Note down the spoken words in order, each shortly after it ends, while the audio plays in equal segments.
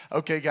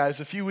Okay, guys,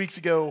 a few weeks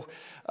ago,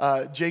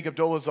 Jacob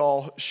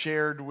Dolezal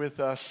shared with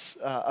us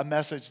a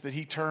message that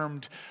he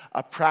termed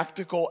a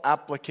practical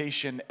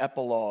application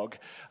epilogue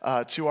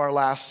to our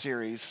last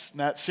series.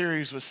 And that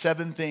series was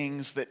 7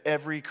 things that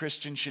every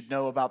Christian should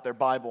know about their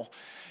Bible.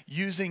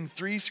 Using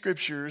 3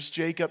 scriptures,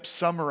 Jacob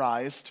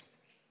summarized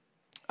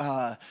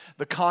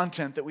the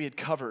content that we had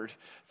covered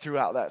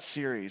throughout that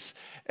series.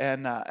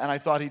 And I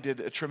thought he did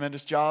a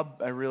tremendous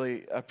job. I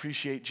really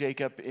appreciate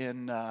Jacob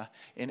in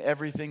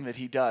everything that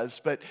he does.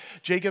 But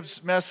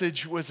Jacob's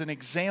message was an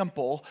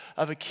example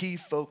of a key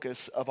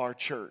focus of our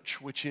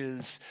church, which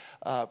is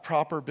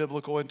proper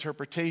biblical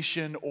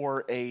interpretation,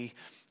 or a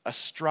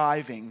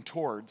striving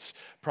towards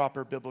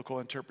proper biblical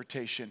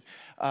interpretation.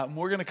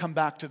 We're going to come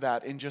back to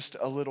that in just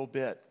a little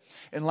bit.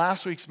 In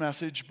last week's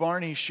message,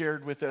 Barney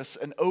shared with us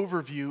an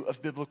overview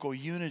of biblical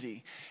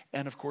unity.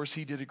 And of course,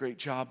 he did a great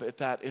job at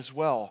that as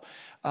well.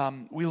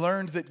 We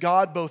learned that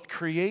God both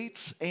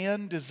creates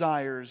and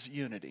desires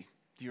unity.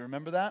 Do you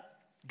remember that?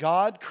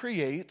 God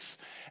creates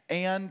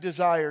and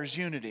desires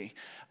unity.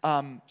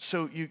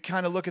 So you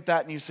kind of look at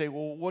that and you say,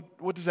 well,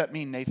 what does that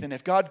mean, Nathan?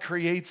 If God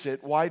creates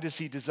it, why does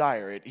he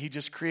desire it? He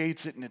just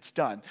creates it and it's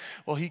done.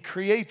 Well, he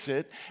creates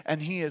it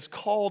and he has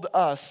called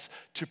us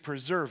to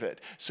preserve it.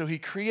 So he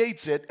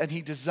creates it and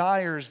he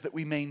desires that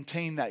we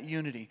maintain that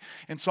unity.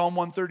 In Psalm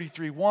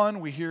 133:1,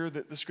 we hear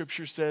that the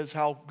scripture says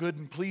how good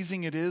and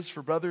pleasing it is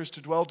for brothers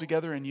to dwell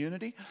together in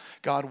unity.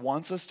 God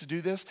wants us to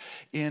do this.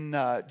 In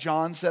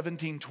John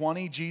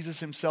 17:20, Jesus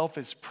himself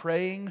is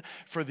praying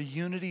for the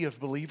unity of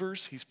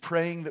believers. He's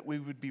praying that we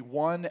would be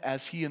one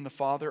as he and the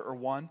Father are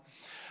one.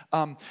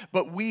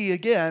 But we,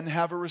 again,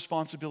 have a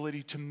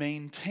responsibility to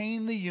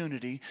maintain the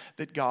unity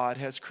that God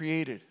has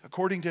created.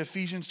 According to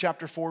Ephesians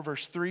chapter 4,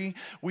 verse 3,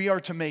 we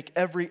are to make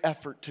every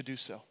effort to do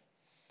so.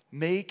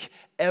 Make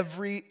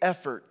every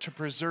effort to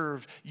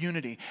preserve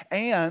unity.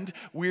 And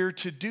we're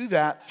to do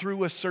that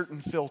through a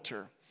certain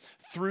filter.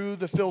 Through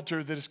the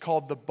filter that is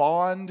called the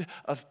bond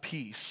of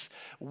peace.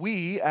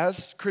 We,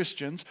 as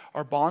Christians,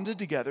 are bonded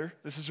together.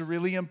 This is a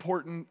really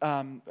important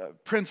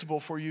principle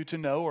for you to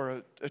know,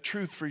 or a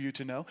truth for you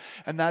to know,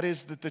 and that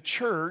is that the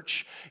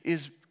church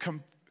is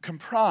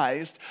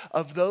comprised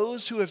of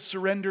those who have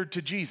surrendered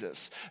to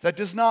Jesus. That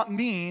does not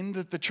mean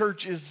that the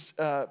church is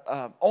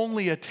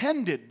only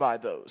attended by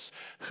those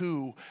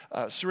who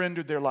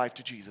surrendered their life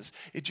to Jesus.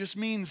 It just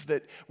means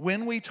that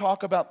when we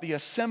talk about the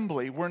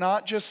assembly, we're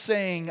not just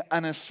saying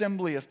an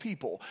assembly of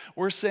people.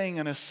 We're saying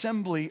an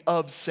assembly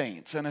of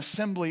saints, an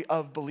assembly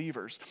of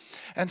believers.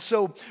 And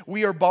so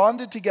we are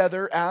bonded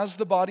together as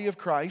the body of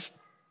Christ.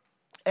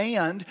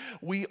 And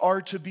we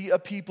are to be a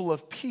people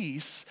of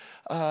peace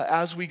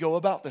as we go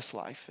about this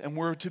life. And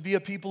we're to be a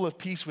people of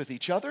peace with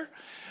each other.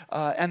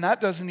 And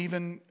that doesn't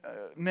even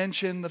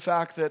mention the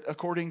fact that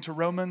according to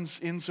Romans,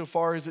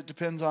 insofar as it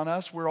depends on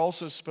us, we're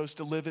also supposed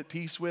to live at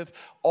peace with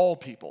all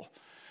people.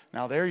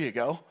 Now there you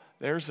go.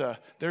 There's a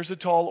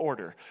tall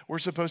order. We're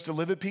supposed to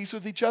live at peace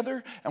with each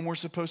other, and we're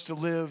supposed to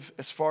live,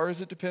 as far as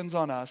it depends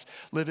on us,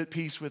 live at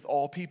peace with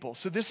all people.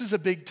 So this is a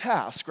big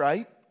task,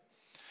 right?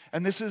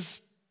 And this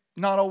is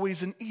not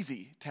always an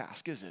easy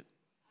task, is it?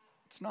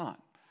 It's not.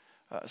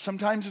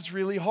 Sometimes it's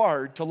really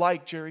hard to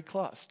like Jerry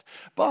Clust.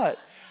 But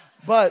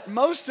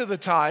most of the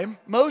time,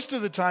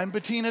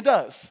 Bettina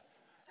does.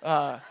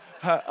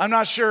 I'm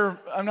not sure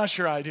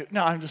I do.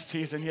 No, I'm just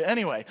teasing you.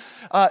 Anyway,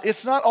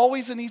 it's not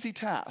always an easy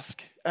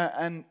task.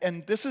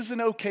 And this is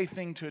an okay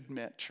thing to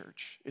admit,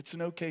 church. It's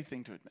an okay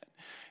thing to admit.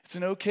 It's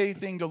an okay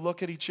thing to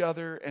look at each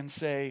other and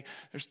say,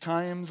 there's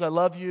times I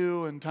love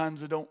you and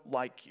times I don't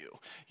like you.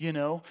 You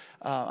know,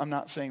 I'm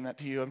not saying that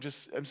to you.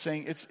 I'm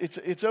saying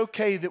it's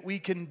okay that we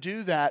can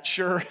do that.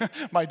 Sure,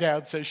 my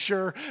dad says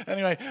sure.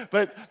 Anyway,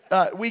 but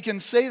we can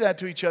say that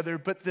to each other.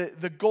 But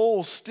the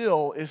goal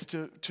still is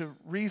to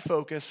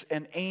refocus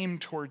and aim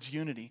towards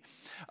unity.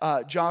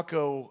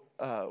 Jocko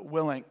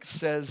Willink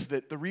says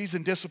that the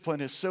reason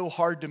discipline is so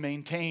hard to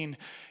maintain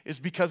is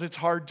because it's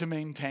hard to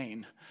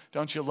maintain.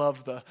 Don't you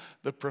love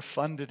the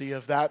profundity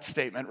of that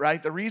statement,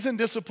 right? The reason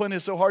discipline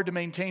is so hard to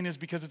maintain is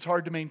because it's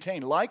hard to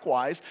maintain.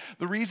 Likewise,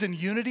 the reason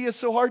unity is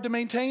so hard to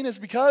maintain is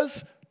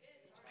because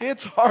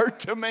it's hard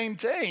to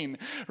maintain,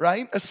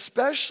 right?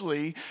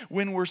 Especially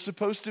when we're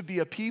supposed to be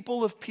a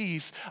people of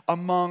peace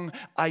among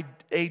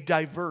a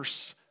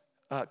diverse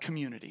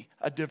community,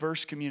 a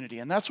diverse community.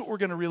 And that's what we're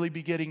going to really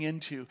be getting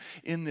into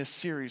in this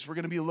series. We're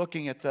going to be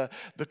looking at the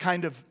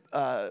kind of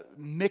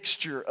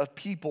mixture of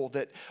people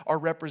that are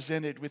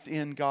represented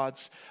within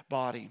God's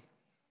body.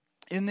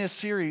 In this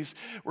series,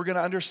 we're going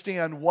to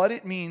understand what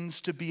it means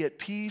to be at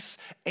peace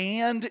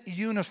and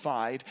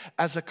unified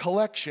as a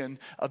collection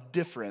of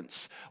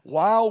difference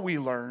while we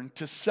learn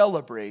to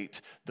celebrate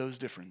those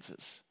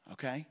differences.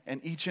 Okay?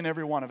 And each and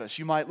every one of us.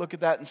 You might look at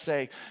that and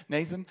say,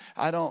 Nathan,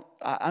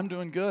 I'm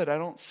doing good. I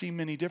don't see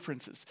many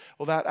differences.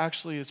 Well, that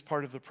actually is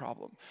part of the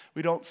problem.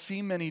 We don't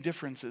see many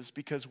differences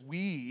because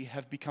we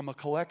have become a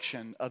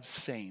collection of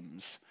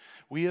sames.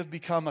 We have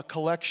become a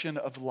collection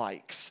of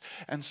likes.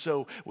 And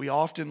so we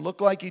often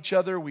look like each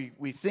other, we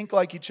think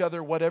like each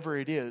other, whatever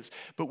it is,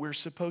 but we're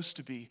supposed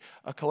to be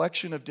a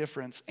collection of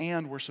difference,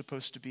 and we're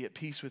supposed to be at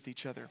peace with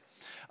each other.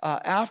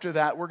 After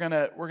that, we're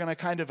gonna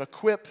kind of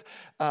equip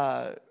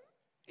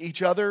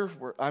each other.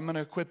 I'm going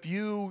to equip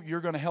you.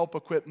 You're going to help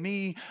equip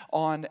me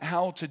on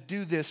how to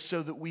do this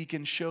so that we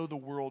can show the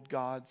world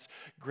God's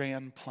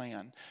grand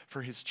plan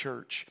for His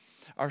church.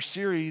 Our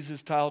series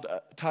is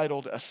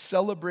titled A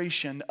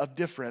Celebration of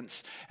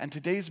Difference, and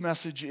today's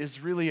message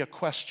is really a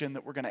question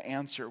that we're going to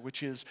answer,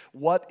 which is,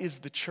 what is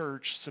the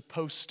church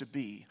supposed to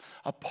be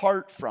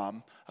apart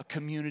from a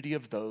community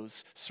of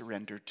those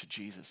surrendered to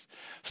Jesus?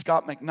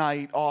 Scott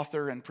McKnight,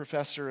 author and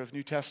professor of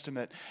New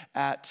Testament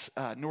at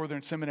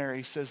Northern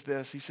Seminary, says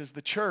this. He says,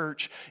 the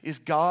church is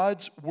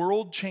God's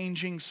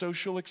world-changing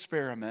social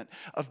experiment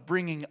of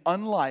bringing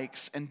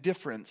unlikes and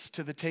difference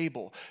to the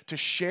table to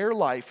share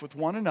life with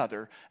one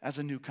another as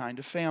a new kind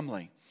of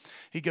family.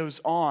 He goes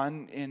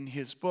on in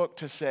his book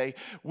to say,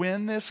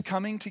 when this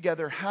coming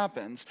together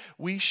happens,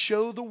 we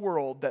show the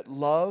world that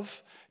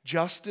love,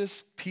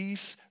 justice,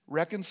 peace,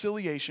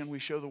 reconciliation, we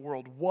show the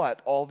world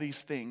what all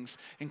these things,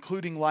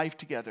 including life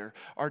together,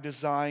 are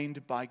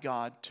designed by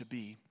God to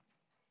be.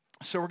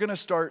 So we're going to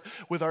start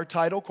with our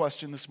title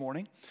question this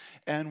morning,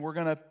 and we're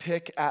going to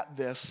pick at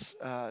this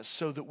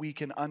so that we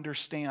can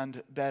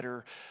understand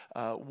better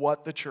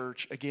what the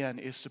church, again,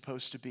 is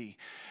supposed to be.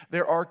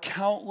 There are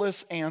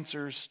countless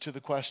answers to the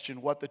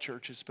question what the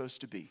church is supposed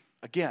to be.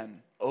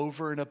 Again,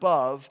 over and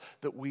above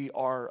that we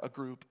are a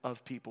group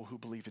of people who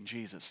believe in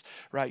Jesus,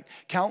 right?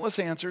 Countless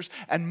answers,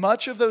 and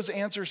much of those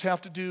answers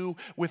have to do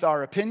with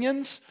our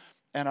opinions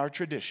and our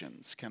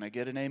traditions. Can I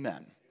get an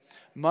amen?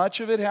 Much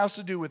of it has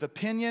to do with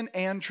opinion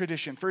and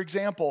tradition. For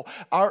example,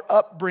 our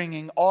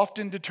upbringing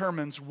often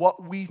determines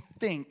what we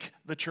think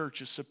the church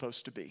is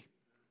supposed to be.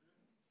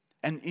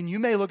 And you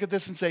may look at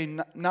this and say,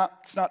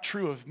 it's not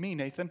true of me,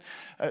 Nathan.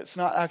 It's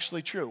not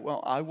actually true.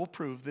 Well, I will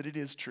prove that it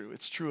is true.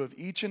 It's true of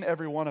each and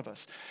every one of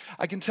us.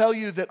 I can tell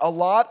you that a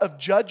lot of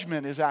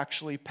judgment is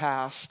actually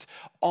passed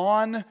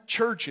on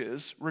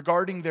churches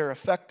regarding their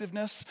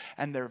effectiveness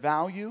and their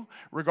value,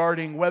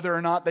 regarding whether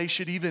or not they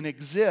should even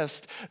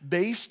exist,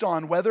 based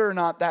on whether or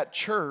not that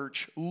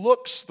church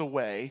looks the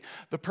way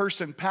the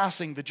person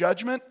passing the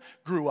judgment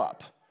grew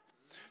up.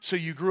 So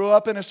you grew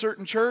up in a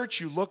certain church,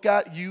 you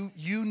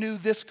knew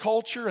this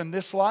culture and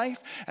this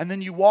life, and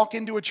then you walk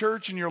into a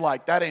church and you're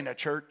like, that ain't a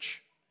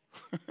church.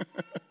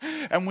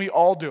 And we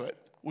all do it.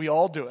 We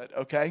all do it,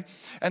 okay?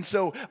 And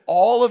so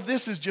all of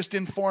this is just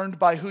informed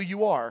by who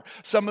you are.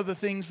 Some of the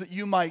things that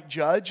you might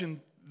judge and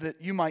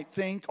that you might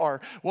think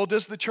are, well,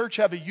 does the church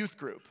have a youth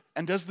group?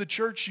 And does the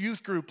church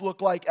youth group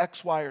look like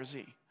X, Y, or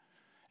Z?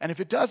 And if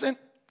it doesn't,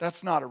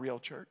 that's not a real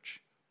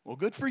church. Well,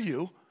 good for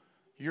you.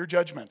 You're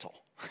judgmental.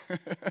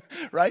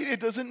 Right? It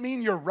doesn't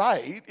mean you're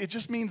right. It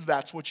just means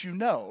that's what you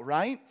know,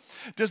 right?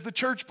 Does the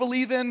church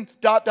believe in ...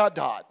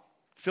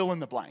 Fill in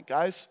the blank,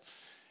 guys.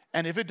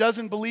 And if it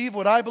doesn't believe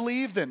what I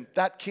believe, then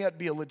that can't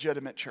be a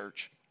legitimate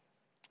church.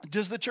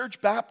 Does the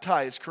church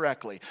baptize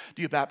correctly?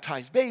 Do you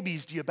baptize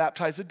babies? Do you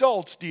baptize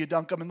adults? Do you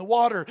dunk them in the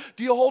water?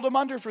 Do you hold them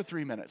under for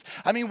 3 minutes?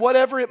 I mean,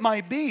 whatever it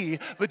might be,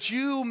 but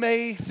you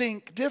may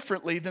think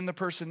differently than the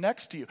person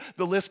next to you.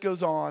 The list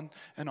goes on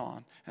and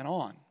on and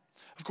on.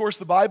 Of course,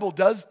 the Bible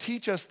does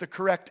teach us the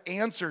correct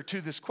answer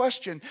to this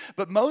question,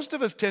 but most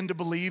of us tend to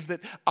believe that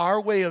our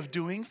way of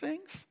doing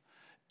things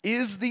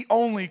is the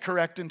only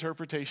correct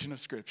interpretation of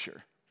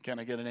Scripture. Can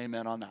I get an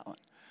amen on that one?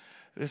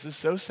 This is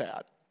so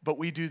sad, but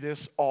we do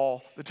this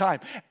all the time.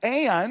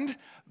 And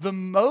the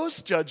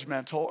most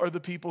judgmental are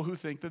the people who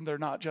think that they're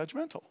not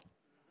judgmental.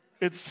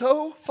 It's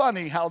so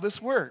funny how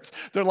this works.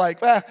 They're like,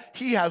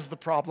 he has the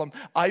problem.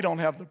 I don't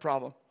have the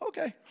problem.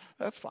 Okay,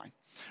 that's fine.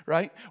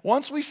 Right?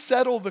 Once we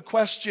settle the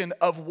question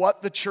of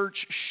what the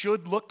church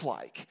should look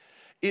like,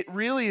 it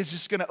really is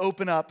just going to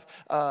open up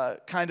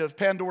kind of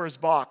Pandora's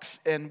box,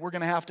 and we're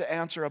going to have to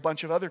answer a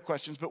bunch of other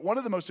questions. But one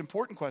of the most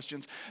important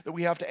questions that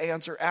we have to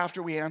answer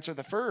after we answer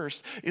the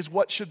first is,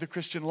 what should the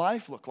Christian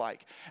life look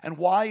like? And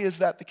why is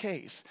that the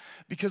case?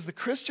 Because the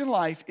Christian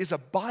life is a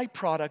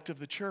byproduct of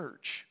the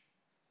church.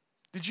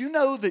 Did you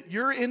know that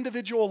your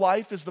individual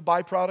life is the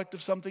byproduct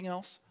of something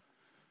else?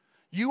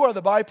 You are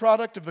the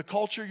byproduct of the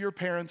culture your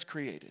parents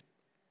created.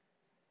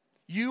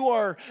 You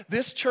are,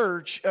 this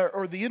church,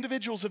 or the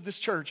individuals of this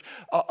church,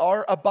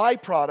 are a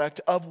byproduct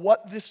of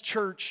what this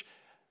church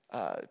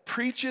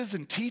preaches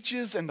and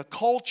teaches and the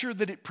culture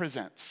that it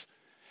presents.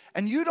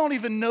 And you don't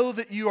even know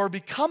that you are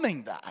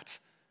becoming that.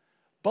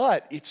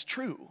 But it's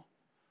true.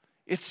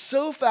 It's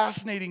so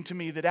fascinating to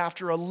me that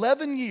after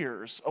 11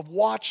 years of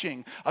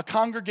watching a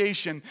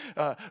congregation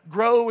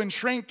grow and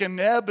shrink and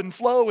ebb and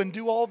flow and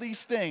do all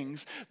these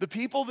things, the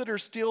people that are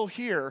still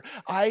here,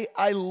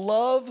 I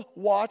love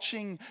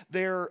watching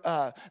their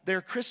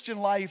Christian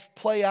life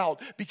play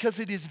out because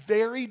it is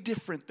very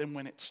different than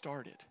when it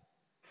started.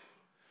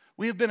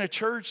 We have been a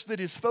church that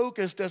is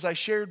focused, as I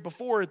shared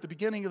before at the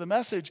beginning of the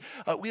message,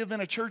 we have been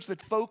a church that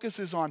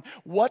focuses on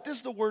what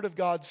does the Word of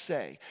God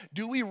say?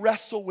 Do we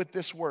wrestle with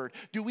this Word?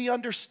 Do we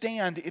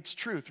understand its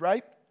truth,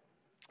 right?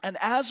 And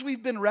as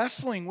we've been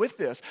wrestling with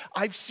this,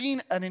 I've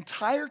seen an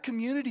entire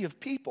community of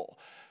people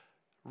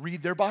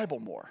read their Bible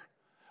more.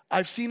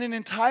 I've seen an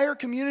entire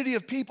community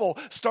of people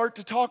start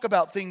to talk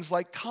about things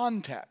like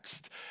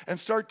context and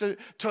start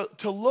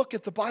to look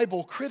at the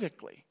Bible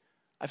critically.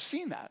 I've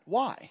seen that.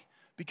 Why?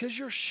 Because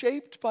you're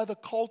shaped by the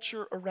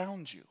culture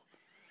around you.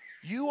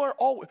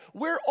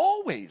 We're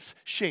always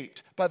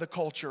shaped by the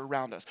culture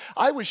around us.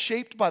 I was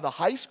shaped by the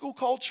high school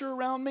culture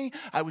around me.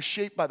 I was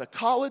shaped by the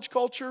college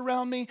culture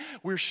around me.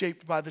 We're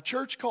shaped by the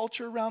church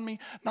culture around me.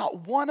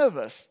 Not one of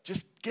us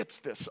just gets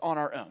this on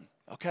our own,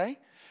 okay?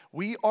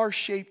 We are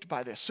shaped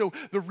by this. So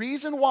the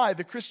reason why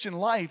the Christian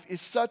life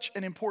is such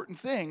an important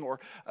thing,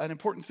 or an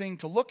important thing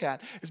to look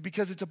at, is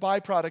because it's a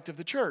byproduct of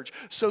the church.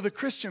 So the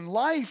Christian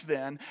life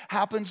then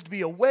happens to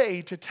be a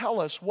way to tell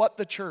us what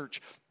the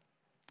church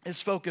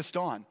is focused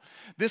on.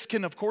 This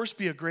can, of course,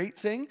 be a great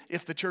thing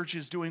if the church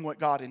is doing what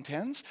God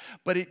intends,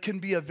 but it can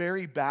be a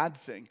very bad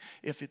thing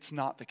if it's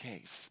not the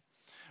case.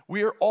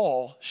 We are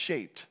all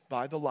shaped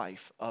by the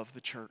life of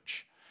the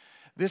church.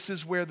 This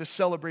is where the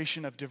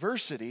celebration of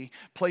diversity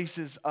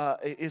is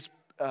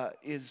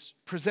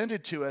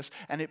presented to us,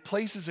 and it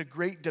places a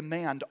great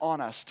demand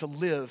on us to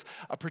live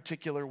a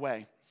particular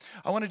way.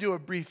 I want to do a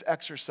brief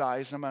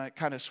exercise, and I'm going to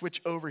kind of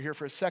switch over here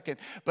for a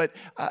second, but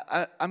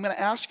I'm going to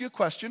ask you a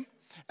question,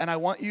 and I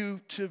want you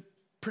to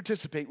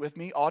participate with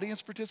me,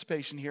 audience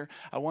participation here.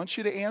 I want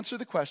you to answer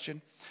the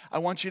question. I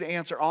want you to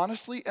answer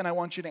honestly, and I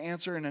want you to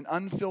answer in an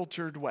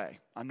unfiltered way.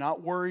 I'm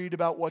not worried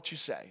about what you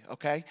say,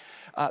 okay?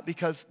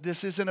 Because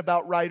this isn't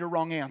about right or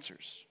wrong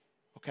answers,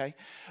 okay?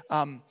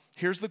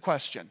 Here's the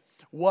question.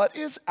 What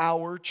is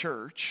our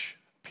church,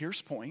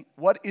 Pierce Point,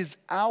 what is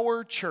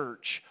our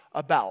church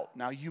about?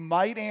 Now, you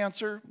might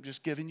answer, I'm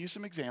just giving you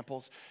some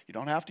examples. You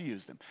don't have to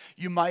use them.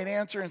 You might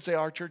answer and say,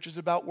 our church is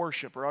about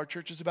worship, or our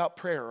church is about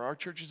prayer, or our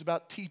church is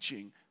about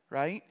teaching,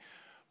 right?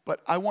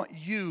 But I want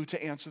you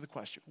to answer the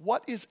question.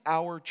 What is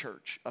our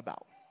church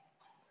about?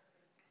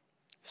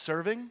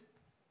 Serving?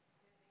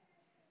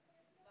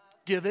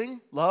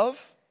 Giving?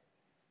 Love?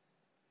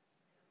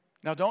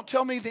 Now, don't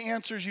tell me the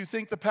answers you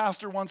think the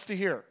pastor wants to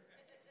hear,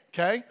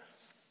 okay?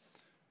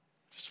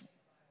 Just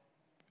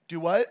do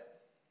what?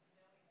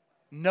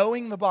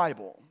 Knowing the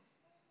Bible.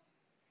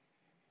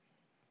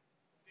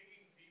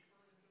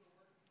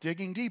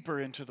 Digging deeper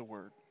into the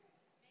Word.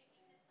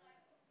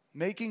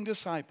 Making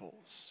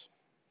disciples.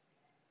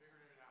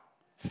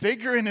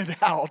 Figuring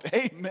it out.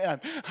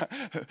 Amen.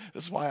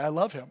 This is why I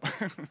love him.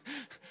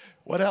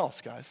 What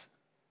else, guys?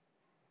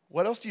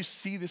 What else do you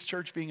see this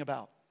church being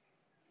about?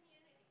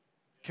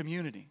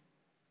 Community.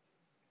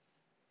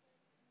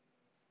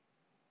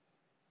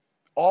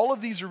 All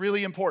of these are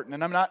really important,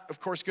 and I'm not,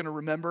 of course, going to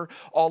remember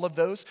all of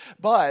those,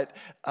 but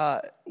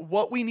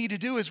what we need to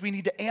do is we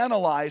need to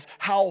analyze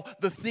how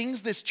the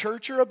things this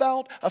church are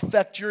about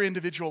affect your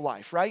individual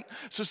life, right?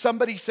 So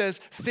somebody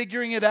says,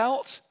 figuring it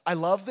out. I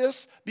love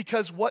this,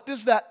 because what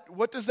does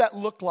that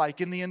look like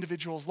in the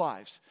individual's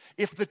lives?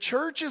 If the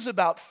church is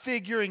about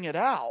figuring it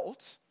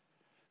out,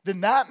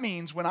 then that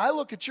means when I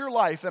look at your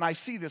life, and I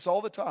see this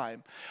all the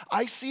time,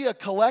 I see a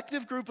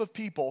collective group of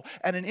people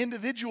and an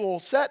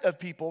individual set of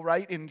people,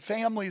 right, in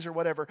families or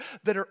whatever,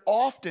 that are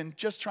often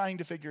just trying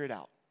to figure it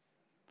out.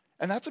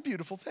 And that's a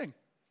beautiful thing.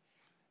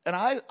 And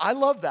I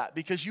love that,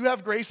 because you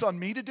have grace on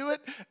me to do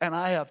it, and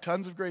I have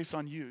tons of grace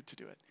on you to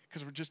do it,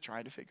 because we're just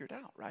trying to figure it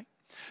out, right?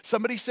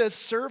 Somebody says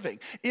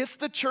serving. If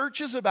the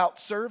church is about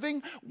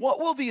serving, what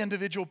will the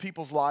individual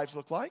people's lives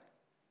look like?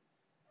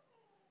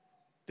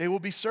 They will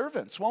be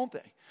servants, won't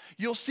they?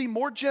 You'll see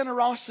more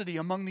generosity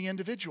among the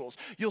individuals.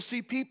 You'll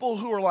see people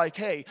who are like,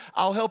 hey,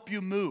 I'll help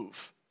you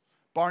move.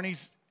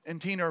 Barney's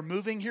and Tina are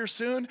moving here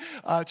soon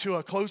to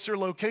a closer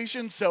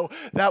location, so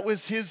that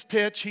was his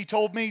pitch. He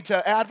told me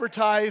to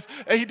advertise,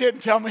 and he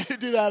didn't tell me to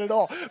do that at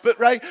all. But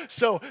right,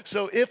 so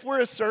if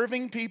we're a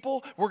serving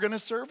people, we're going to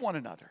serve one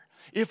another.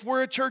 If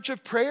we're a church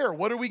of prayer,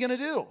 what are we going to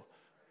do?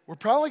 We're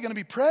probably going to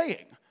be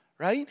praying.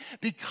 Right?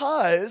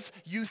 Because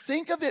you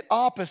think of it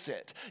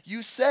opposite.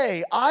 You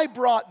say, I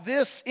brought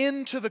this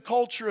into the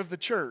culture of the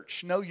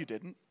church. No, you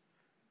didn't.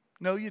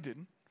 No, you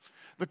didn't.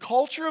 The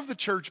culture of the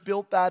church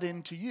built that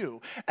into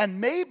you. And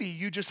maybe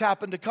you just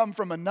happened to come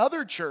from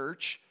another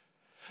church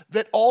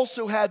that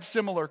also had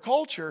similar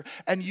culture,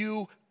 and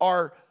you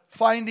are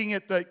finding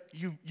it that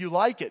you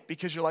like it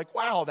because you're like,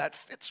 wow, that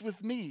fits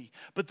with me.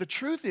 But the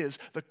truth is,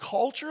 the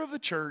culture of the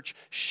church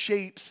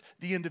shapes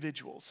the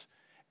individuals.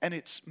 And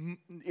it's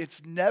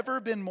never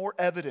been more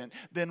evident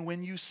than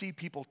when you see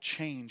people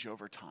change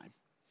over time.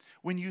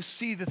 when you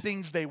see the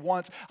things they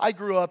want. I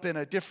grew up in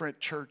a different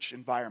church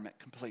environment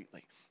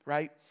completely,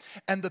 right?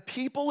 And the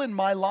people in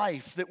my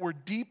life that were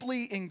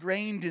deeply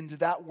ingrained into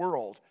that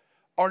world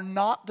are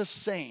not the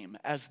same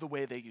as the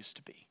way they used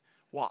to be.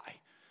 Why?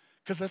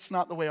 Because that's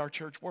not the way our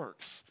church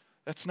works.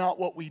 That's not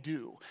what we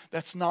do.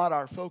 That's not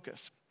our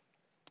focus.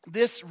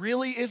 This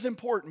really is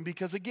important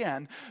because,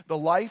 again, the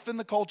life and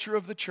the culture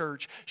of the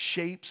church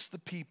shapes the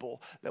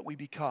people that we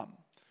become.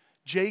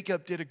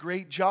 Jacob did a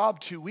great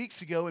job 2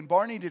 weeks ago, and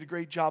Barney did a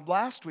great job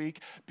last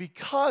week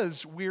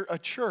because we're a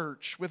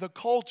church with a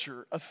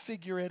culture of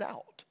figure it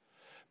out.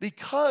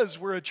 Because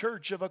we're a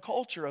church of a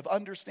culture of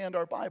understand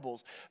our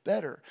Bibles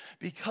better.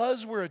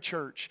 Because we're a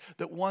church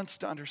that wants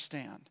to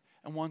understand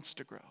and wants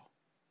to grow.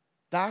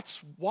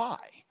 That's why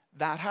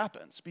that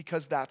happens,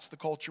 because that's the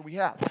culture we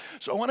have.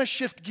 So I want to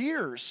shift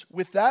gears.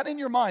 With that in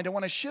your mind, I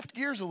want to shift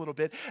gears a little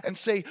bit and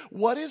say,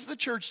 what is the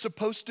church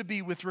supposed to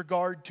be with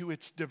regard to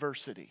its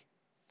diversity?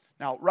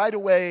 Now, right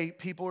away,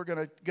 people are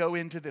going to go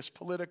into this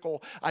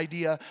political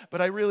idea,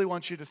 but I really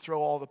want you to throw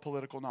all the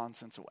political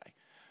nonsense away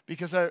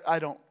because I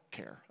don't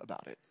care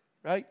about it,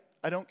 right?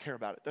 I don't care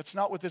about it. That's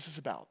not what this is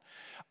about.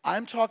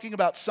 I'm talking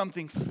about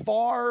something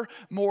far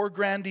more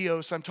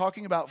grandiose. I'm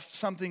talking about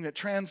something that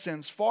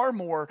transcends far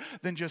more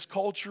than just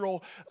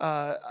cultural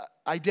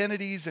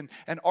identities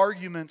and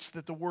arguments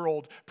that the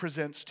world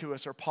presents to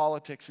us, or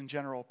politics in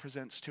general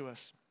presents to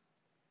us.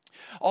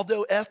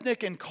 Although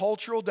ethnic and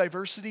cultural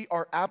diversity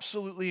are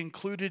absolutely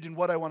included in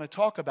what I want to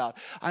talk about,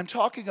 I'm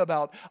talking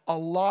about a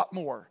lot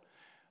more.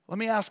 Let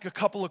me ask a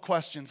couple of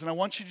questions, and I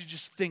want you to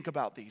just think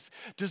about these.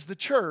 Does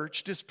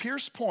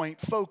Pierce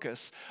Point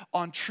focus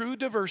on true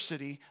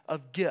diversity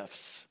of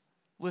gifts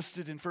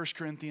listed in 1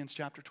 Corinthians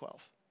chapter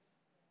 12?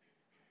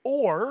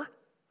 Or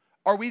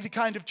are we the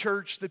kind of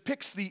church that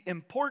picks the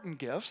important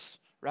gifts,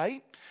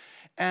 right,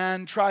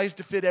 and tries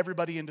to fit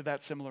everybody into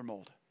that similar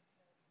mold?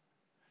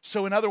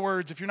 So in other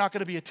words, if you're not going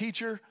to be a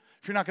teacher,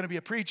 if you're not going to be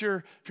a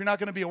preacher, if you're not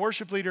going to be a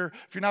worship leader,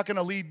 if you're not going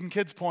to lead in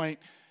Kids Point,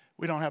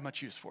 we don't have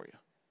much use for you.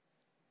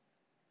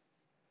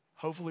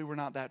 Hopefully we're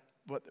not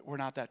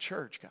that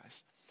church,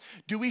 guys.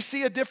 Do we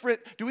see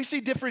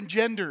different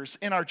genders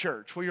in our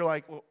church? Well, you're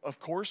like, well, of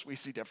course we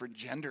see different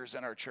genders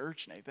in our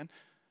church, Nathan.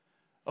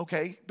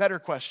 Okay, better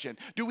question.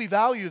 Do we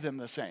value them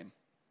the same?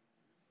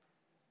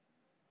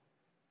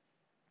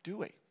 Do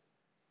we?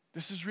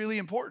 This is really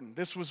important.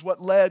 This was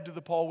what led to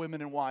the Paul Women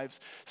and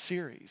Wives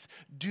series.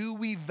 Do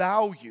we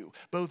value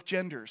both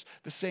genders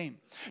the same?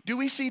 Do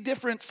we see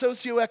different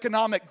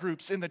socioeconomic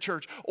groups in the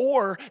church?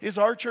 Or is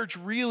our church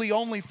really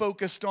only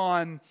focused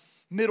on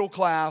middle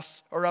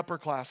class or upper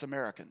class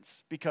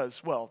Americans?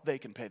 Because, well, they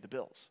can pay the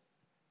bills.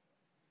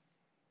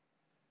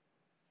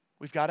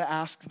 We've got to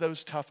ask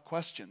those tough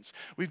questions.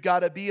 We've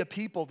got to be a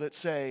people that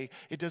say,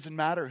 it doesn't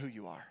matter who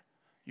you are.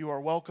 You are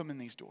welcome in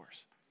these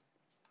doors.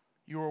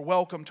 You are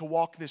welcome to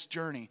walk this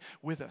journey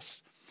with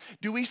us.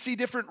 Do we see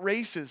different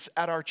races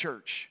at our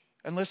church?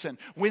 And listen,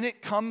 when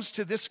it comes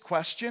to this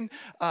question,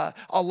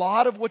 a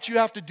lot of what you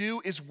have to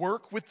do is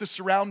work with the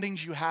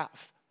surroundings you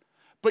have.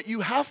 But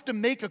you have to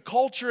make a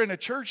culture in a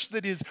church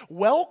that is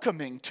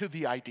welcoming to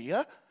the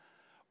idea,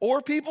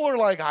 or people are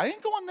like, I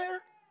ain't going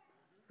there,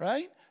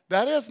 right?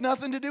 That has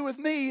nothing to do with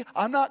me.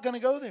 I'm not going to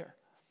go there.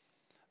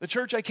 The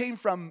church I came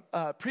from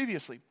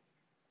previously,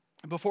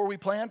 before we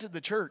planted the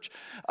church,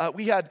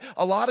 we had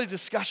a lot of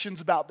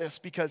discussions about this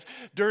because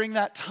during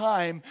that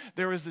time,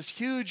 there was this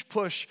huge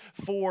push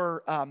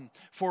for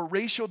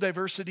racial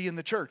diversity in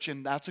the church,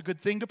 and that's a good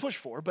thing to push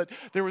for, but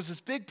there was this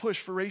big push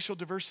for racial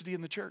diversity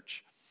in the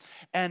church.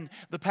 And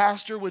the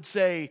pastor would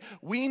say,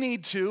 we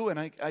need to, and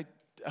I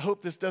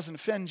hope this doesn't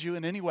offend you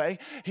in any way,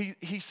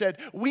 he said,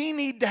 we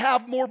need to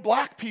have more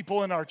black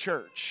people in our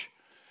church.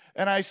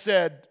 And I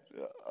said,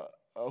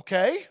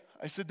 okay.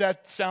 I said,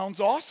 that sounds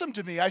awesome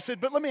to me. I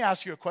said, but let me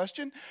ask you a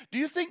question. Do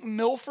you think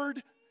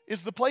Milford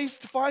is the place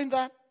to find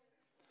that?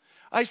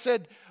 I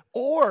said,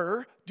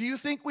 or do you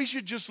think we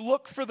should just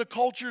look for the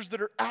cultures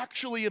that are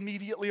actually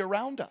immediately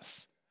around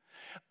us?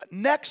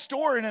 Next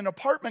door in an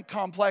apartment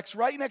complex,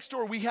 right next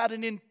door, we had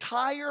an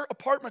entire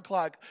apartment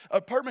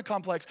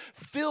complex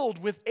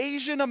filled with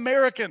Asian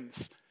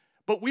Americans.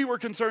 But we were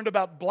concerned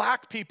about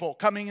black people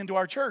coming into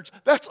our church.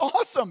 That's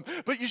awesome,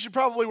 but you should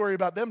probably worry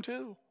about them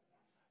too.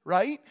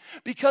 Right?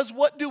 Because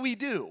what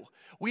do?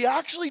 We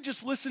actually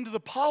just listen to the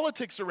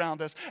politics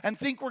around us and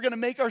think we're going to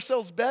make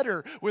ourselves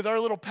better with our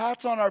little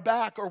pats on our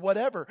back or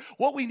whatever.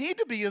 What we need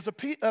to be is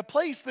a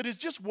place that is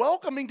just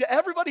welcoming to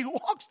everybody who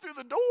walks through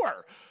the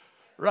door.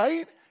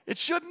 Right? It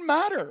shouldn't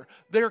matter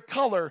their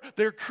color,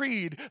 their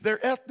creed,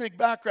 their ethnic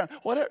background,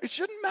 whatever. It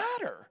shouldn't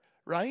matter.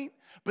 Right?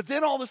 But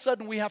then all of a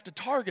sudden we have to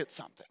target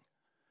something.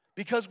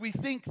 Because we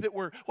think that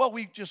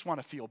we just want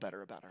to feel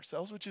better about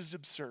ourselves, which is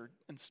absurd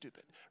and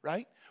stupid,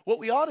 right? What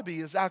we ought to be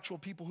is actual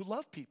people who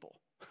love people.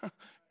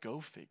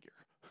 Go figure,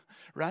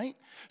 right?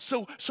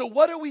 So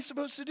what are we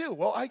supposed to do?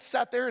 Well, I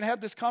sat there and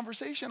had this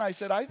conversation. I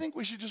said, I think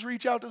we should just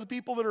reach out to the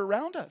people that are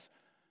around us.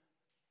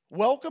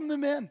 Welcome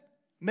them in.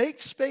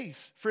 Make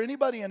space for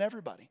anybody and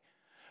everybody.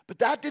 But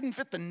that didn't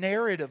fit the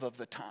narrative of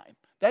the time.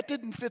 That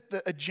didn't fit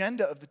the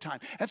agenda of the time.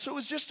 And so it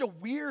was just a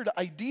weird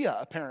idea,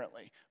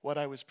 apparently, what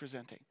I was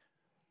presenting.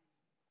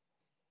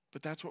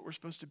 But that's what we're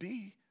supposed to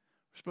be.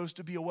 We're supposed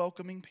to be a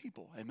welcoming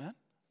people. Amen?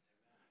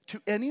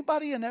 To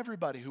anybody and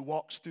everybody who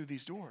walks through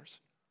these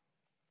doors.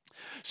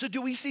 So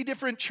do we see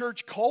different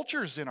church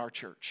cultures in our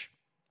church?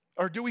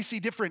 Or do we see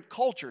different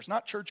cultures,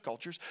 not church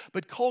cultures,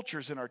 but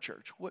cultures in our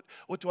church?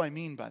 What do I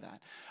mean by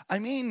that? I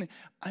mean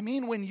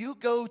when you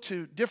go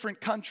to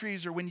different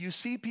countries or when you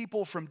see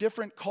people from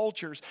different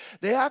cultures,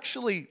 they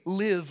actually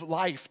live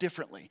life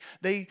differently.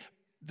 They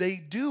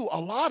do a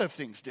lot of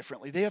things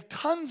differently. They have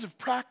tons of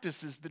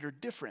practices that are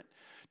different.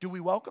 Do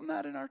we welcome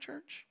that in our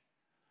church?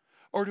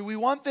 Or do we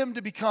want them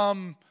to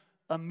become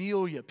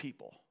Amelia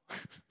people?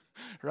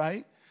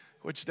 Right?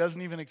 Which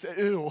doesn't even exist.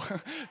 Ew.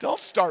 Don't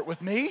start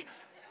with me.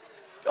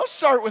 Don't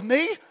start with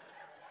me.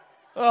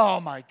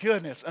 Oh my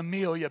goodness,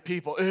 Amelia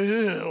people.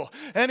 Ew.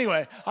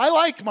 Anyway, I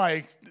like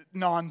my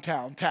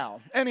non-town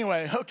town.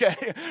 Anyway,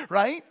 okay,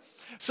 right?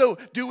 So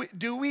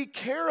do we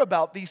care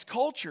about these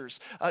cultures?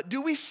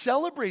 Do we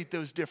celebrate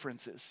those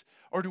differences?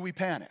 Or do we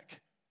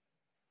panic?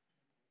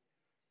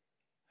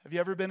 Have you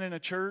ever been in a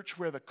church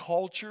where the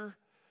culture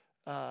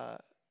that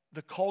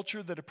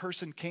a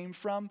person came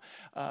from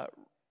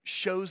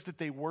shows that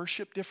they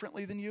worship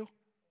differently than you?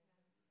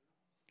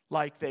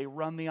 Like they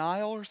run the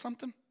aisle or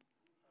something?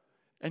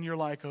 And you're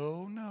like,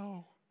 oh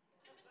no.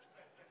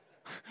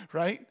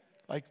 Right?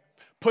 Like,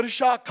 put a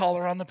shock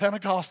collar on the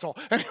Pentecostal.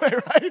 Anyway,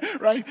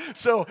 right?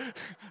 So,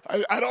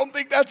 I don't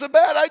think that's a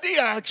bad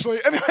idea,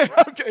 actually. Anyway,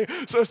 okay.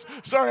 So,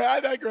 sorry, I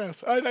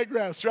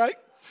digress, right?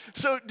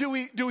 So, do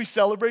we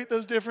celebrate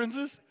those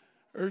differences?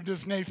 Or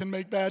does Nathan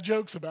make bad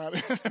jokes about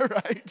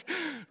it?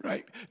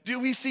 Right? Do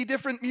we see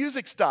different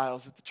music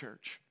styles at the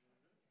church?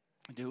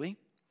 Do we?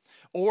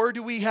 Or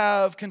do we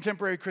have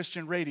contemporary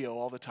Christian radio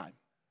all the time?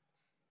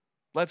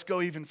 Let's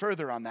go even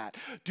further on that.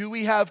 Do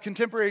we have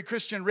contemporary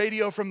Christian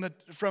radio from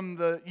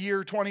the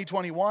year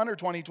 2021 or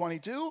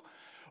 2022?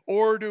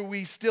 Or do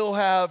we still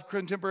have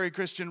contemporary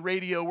Christian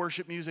radio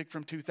worship music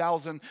from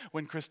 2000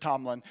 when Chris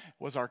Tomlin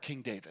was our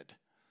King David?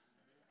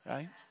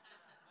 Right?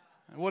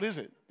 What is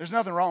it? There's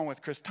nothing wrong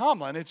with Chris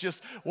Tomlin. It's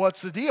just,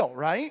 what's the deal,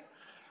 right?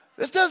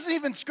 This doesn't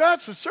even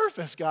scratch the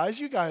surface, guys.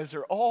 You guys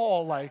are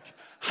all like,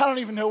 I don't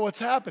even know what's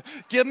happened.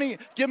 Give me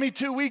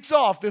 2 weeks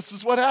off. This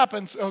is what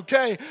happens.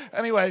 Okay.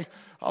 Anyway,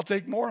 I'll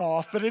take more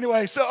off. But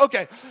anyway, so,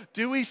 okay.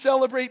 Do we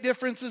celebrate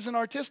differences in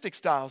artistic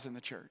styles in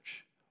the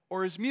church?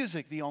 Or is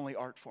music the only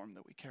art form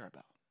that we care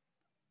about?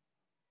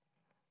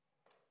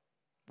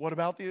 What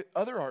about the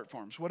other art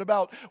forms? What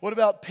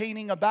about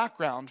painting a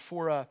background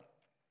for a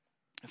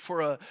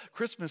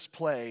Christmas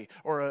play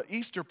or an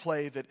Easter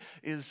play that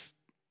is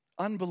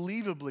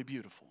unbelievably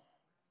beautiful?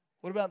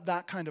 What about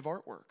that kind of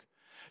artwork?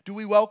 Do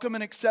we welcome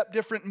and accept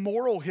different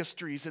moral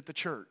histories at the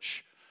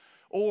church?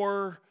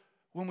 Or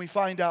when we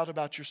find out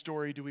about your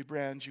story, do we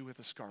brand you with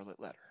a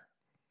scarlet letter?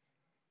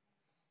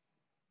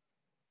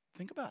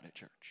 Think about it,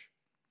 church.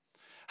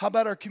 How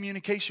about our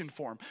communication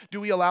form?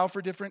 Do we allow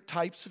for different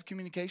types of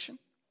communication?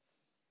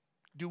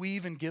 Do we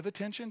even give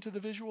attention to the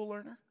visual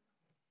learner?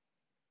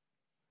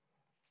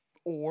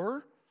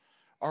 Or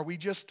are we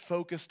just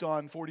focused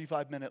on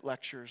 45-minute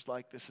lectures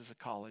like this is a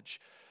college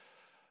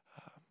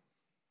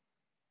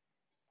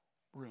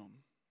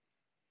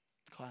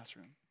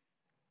classroom?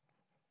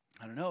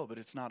 I don't know, but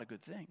it's not a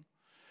good thing.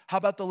 How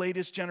about the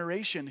latest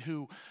generation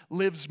who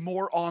lives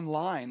more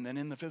online than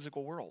in the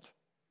physical world?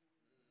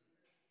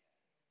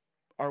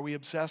 Are we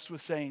obsessed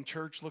with saying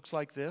church looks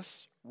like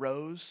this,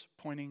 rows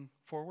pointing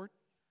forward?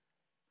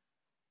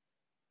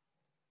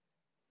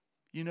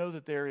 You know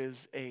that there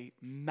is a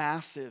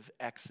massive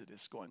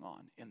exodus going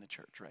on in the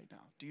church right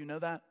now. Do you know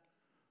that?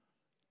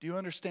 Do you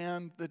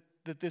understand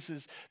that this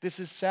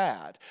is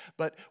sad?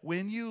 But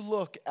when you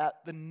look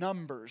at the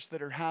numbers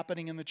that are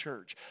happening in the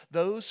church,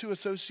 those who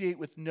associate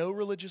with no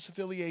religious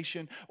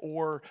affiliation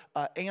or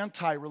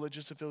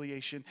anti-religious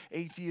affiliation,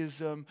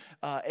 atheism,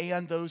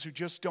 and those who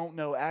just don't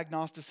know,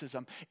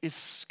 agnosticism, is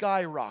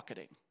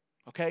skyrocketing.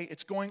 Okay?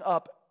 It's going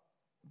up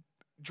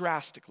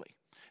drastically.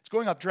 It's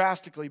going up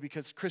drastically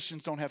because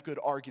Christians don't have good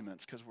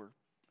arguments because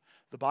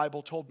the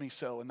Bible told me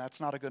so, and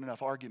that's not a good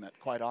enough argument,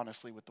 quite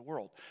honestly, with the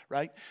world,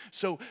 right?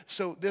 So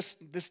this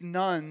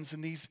nuns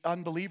and these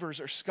unbelievers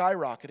are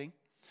skyrocketing.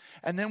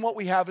 And then what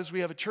we have is we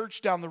have a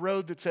church down the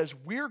road that says,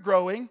 we're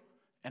growing,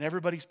 and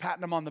everybody's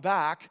patting them on the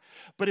back.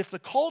 But if the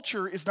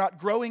culture is not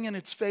growing in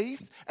its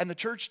faith, and the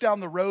church down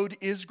the road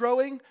is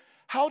growing,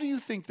 how do you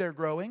think they're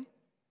growing?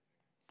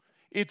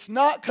 It's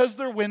not because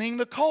they're winning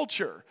the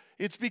culture.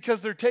 It's because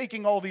they're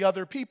taking all the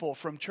other people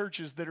from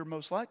churches that are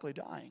most likely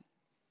dying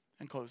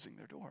and closing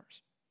their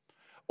doors.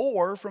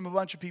 Or from a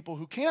bunch of people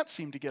who can't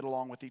seem to get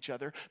along with each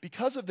other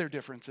because of their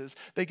differences,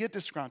 they get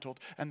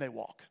disgruntled and they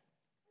walk.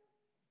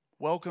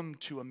 Welcome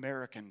to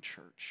American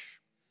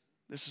church.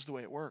 This is the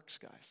way it works,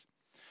 guys.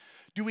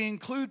 Do we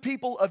include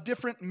people of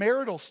different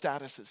marital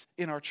statuses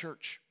in our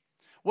church?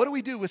 What do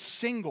we do with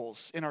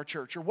singles in our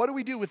church? Or what do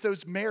we do with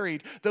those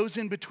married, those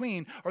in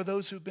between, or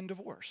those who've been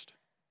divorced?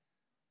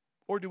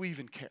 Or do we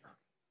even care?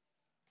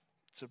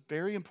 It's a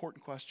very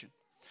important question.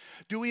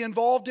 Do we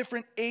involve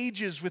different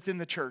ages within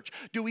the church?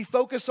 Do we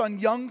focus on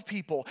young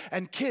people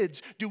and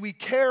kids? Do we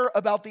care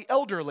about the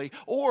elderly?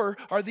 Or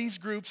are these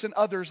groups and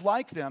others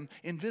like them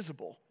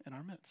invisible in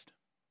our midst?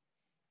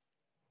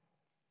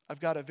 I've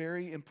got a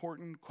very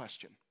important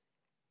question,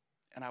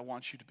 and I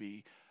want you to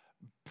be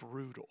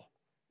brutal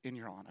in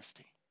your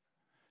honesty.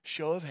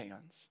 Show of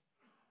hands,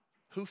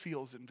 who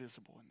feels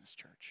invisible in this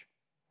church?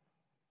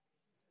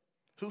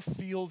 Who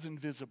feels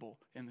invisible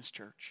in this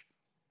church?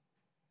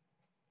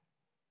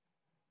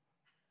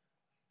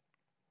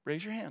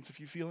 Raise your hands if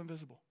you feel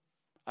invisible.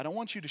 I don't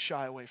want you to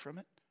shy away from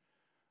it.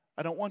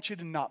 I don't want you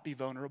to not be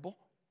vulnerable.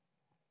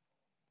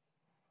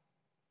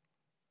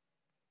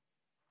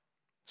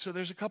 So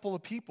there's a couple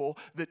of people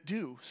that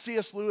do.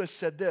 C.S. Lewis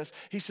said this.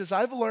 He says,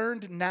 I've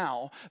learned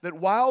now that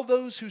while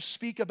those who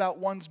speak about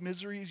one's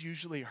miseries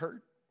usually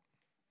hurt,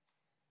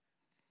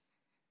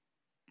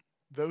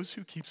 those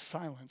who keep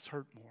silence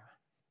hurt more.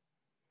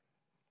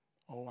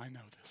 Oh, I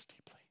know this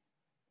deeply.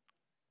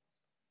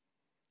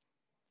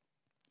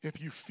 If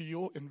you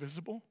feel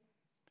invisible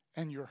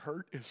and your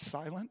hurt is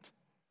silent,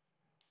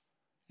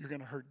 you're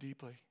going to hurt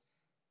deeply.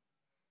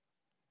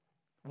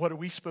 What are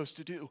we supposed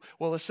to do?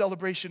 Well, a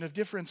celebration of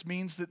difference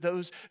means that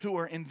those who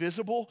are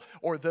invisible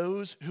or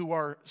those who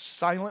are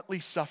silently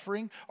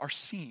suffering are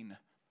seen,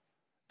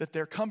 that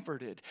they're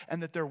comforted,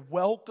 and that they're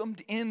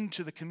welcomed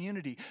into the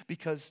community,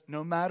 because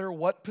no matter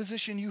what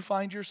position you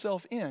find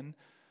yourself in,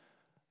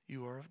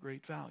 you are of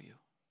great value.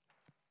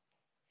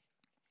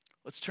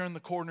 Let's turn the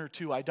corner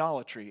to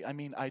ideology.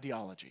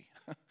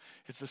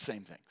 It's the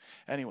same thing.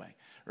 Anyway,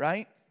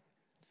 right?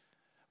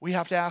 We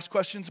have to ask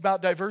questions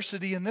about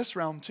diversity in this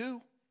realm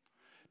too.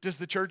 Does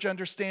the church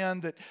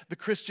understand that the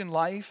Christian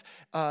life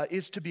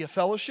is to be a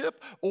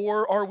fellowship,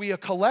 or are we a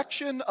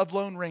collection of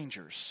lone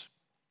rangers?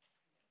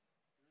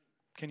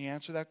 Can you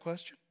answer that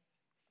question?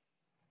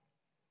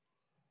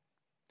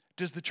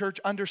 Does the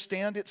church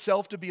understand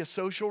itself to be a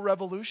social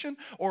revolution,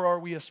 or are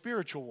we a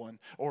spiritual one,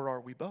 or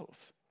are we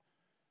both?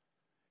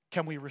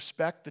 Can we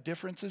respect the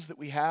differences that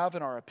we have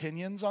in our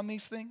opinions on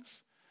these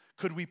things?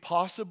 Could we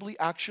possibly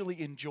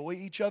actually enjoy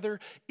each other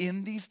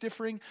in these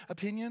differing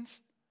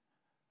opinions?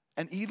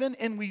 And even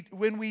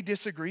when we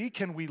disagree,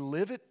 can we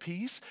live at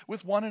peace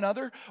with one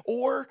another?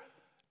 Or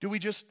do we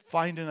just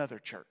find another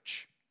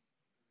church?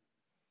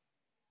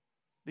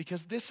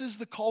 Because this is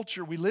the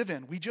culture we live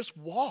in. We just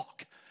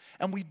walk.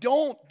 And we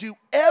don't do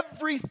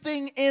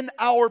everything in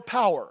our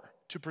power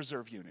to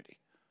preserve unity.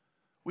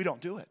 We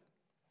don't do it.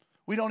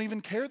 We don't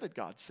even care that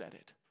God said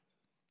it.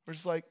 We're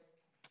just like,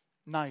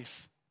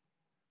 nice.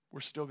 We're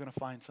still going to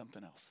find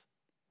something else.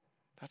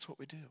 That's what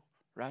we do,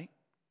 right?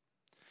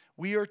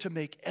 We are to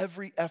make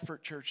every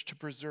effort, church, to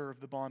preserve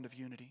the bond of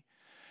unity.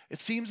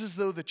 It seems as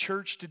though the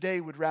church today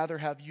would rather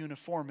have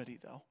uniformity,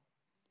 though.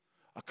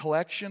 A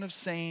collection of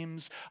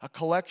sames, a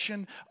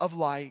collection of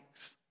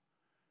likes,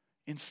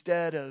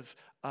 instead of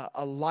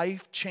a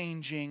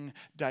life-changing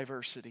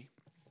diversity.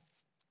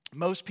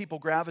 Most people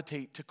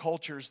gravitate to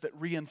cultures that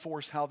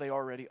reinforce how they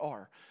already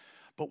are.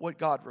 But what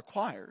God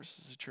requires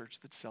is a church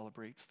that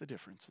celebrates the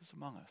differences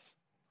among us.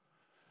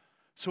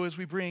 So as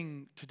we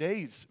bring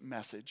today's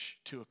message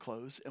to a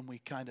close and we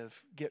kind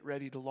of get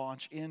ready to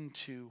launch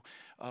into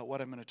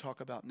what I'm going to talk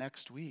about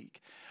next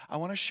week, I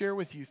want to share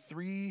with you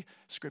 3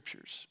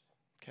 scriptures,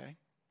 okay?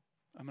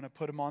 I'm going to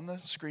put them on the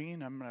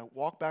screen. I'm going to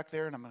walk back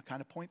there and I'm going to kind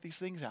of point these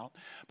things out.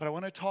 But I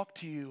want to talk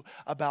to you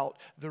about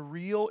the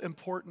real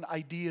important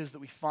ideas that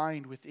we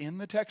find within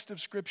the text of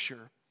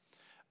Scripture,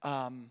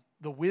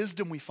 the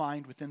wisdom we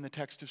find within the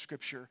text of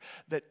Scripture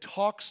that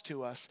talks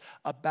to us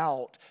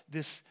about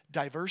this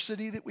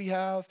diversity that we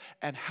have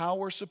and how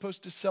we're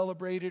supposed to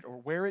celebrate it, or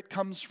where it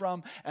comes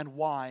from and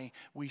why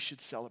we should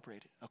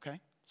celebrate it,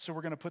 okay? So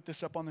we're going to put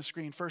this up on the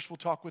screen. First, we'll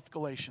talk with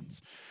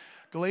Galatians.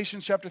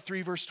 Galatians chapter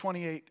 3, verse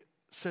 28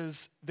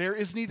 says, there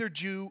is neither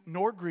Jew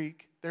nor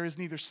Greek, there is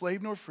neither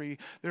slave nor free,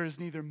 there is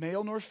neither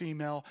male nor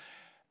female.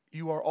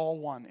 You are all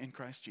one in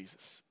Christ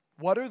Jesus.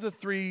 What are the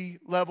 3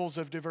 levels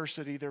of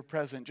diversity that are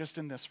present just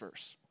in this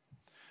verse?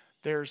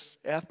 There's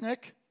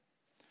ethnic,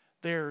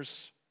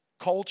 there's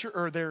culture,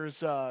 or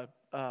there's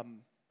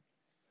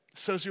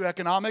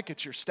socioeconomic,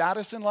 it's your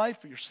status in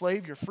life, you're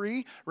slave, you're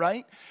free,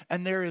 right?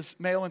 And there is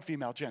male and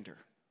female gender,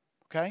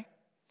 okay?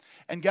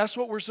 And guess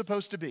what we're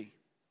supposed to be?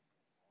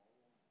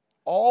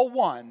 All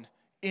one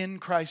in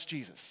Christ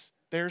Jesus.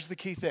 There's the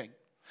key thing.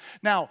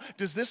 Now,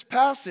 does this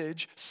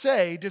passage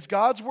say, does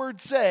God's word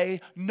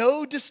say,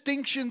 no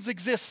distinctions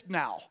exist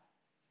now?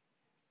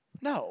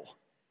 No.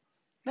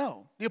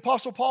 No. The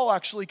Apostle Paul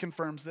actually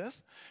confirms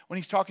this. When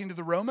he's talking to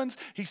the Romans,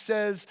 he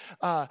says,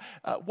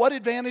 what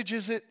advantage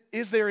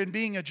is there in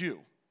being a Jew?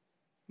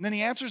 And then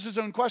he answers his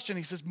own question.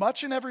 He says,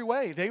 much in every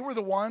way. We were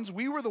the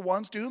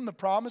ones to whom the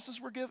promises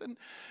were given,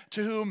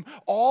 to whom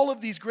all of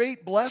these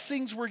great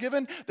blessings were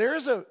given.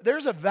 There's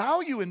a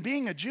value in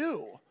being a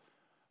Jew.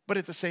 But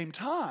at the same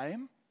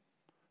time,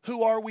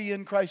 who are we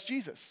in Christ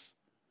Jesus?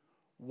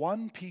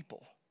 One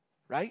people,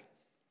 right?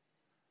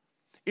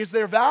 Is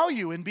there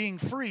value in being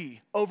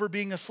free over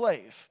being a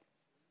slave?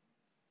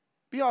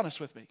 Be honest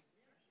with me.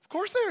 Of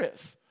course there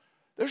is.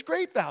 There's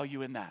great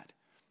value in that.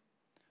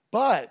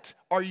 But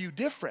are you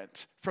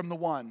different from the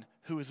one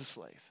who is a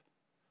slave?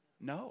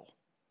 No.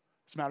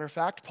 As a matter of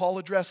fact, Paul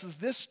addresses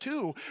this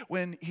too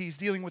when he's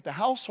dealing with the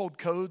household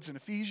codes in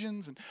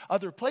Ephesians and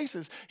other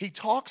places. He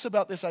talks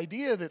about this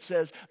idea that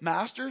says,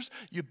 masters,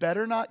 you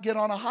better not get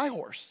on a high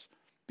horse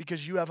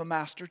because you have a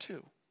master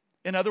too.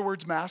 In other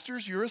words,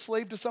 masters, you're a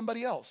slave to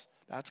somebody else.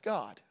 That's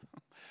God,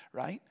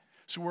 right?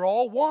 So we're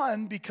all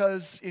one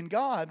because in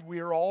God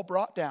we are all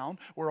brought down.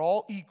 We're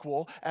all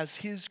equal as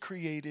His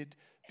created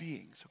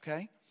beings,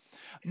 okay?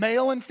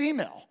 Male and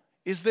female.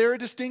 Is there a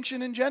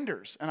distinction in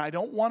genders? And I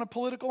don't want a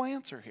political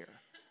answer here.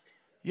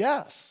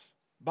 Yes,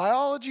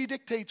 biology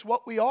dictates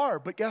what we are,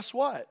 but guess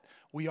what?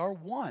 We are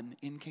one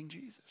in King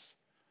Jesus.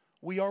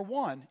 We are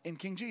one in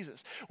King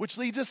Jesus, which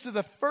leads us to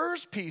the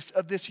first piece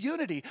of this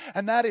unity,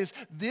 and that is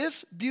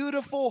this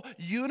beautiful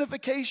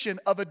unification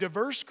of a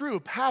diverse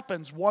group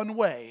happens one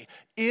way,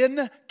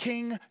 in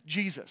King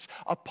Jesus.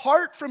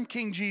 Apart from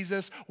King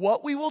Jesus,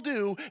 what we will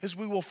do is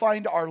we will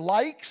find our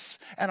likes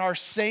and our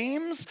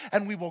sames,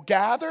 and we will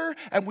gather,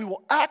 and we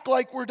will act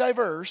like we're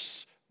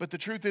diverse, but the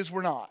truth is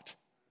we're not.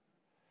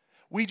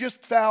 We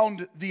just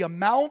found the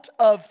amount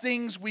of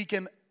things we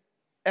can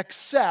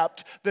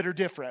accept that are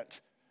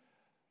different.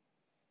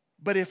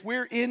 But if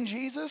we're in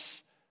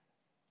Jesus,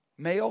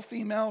 male,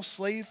 female,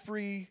 slave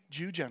free,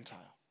 Jew, Gentile,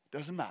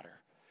 doesn't matter.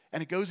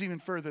 And it goes even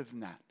further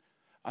than that.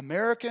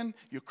 American,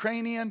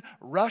 Ukrainian,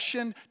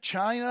 Russian,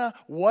 China,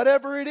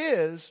 whatever it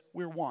is,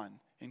 we're one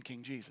in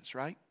King Jesus,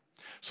 right?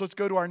 So let's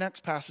go to our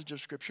next passage of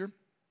Scripture.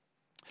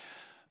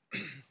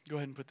 Go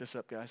ahead and put this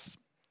up, guys.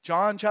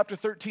 John chapter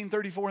 13,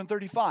 34 and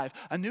 35.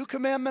 A new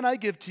commandment I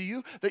give to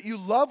you, that you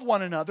love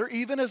one another,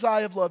 even as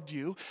I have loved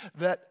you,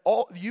 that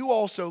you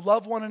also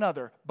love one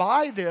another.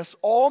 By this,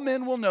 all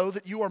men will know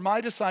that you are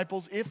my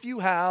disciples if you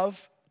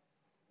have...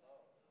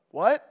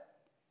 What?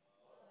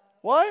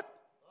 What?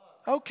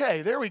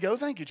 Okay, there we go.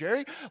 Thank you,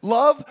 Jerry.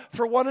 Love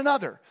for one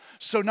another.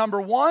 So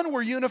number one,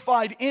 we're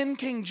unified in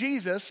King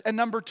Jesus. And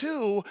number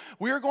two,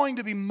 we're going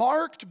to be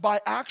marked by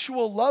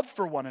actual love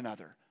for one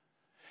another.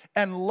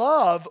 And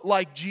love,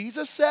 like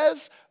Jesus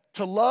says,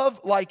 to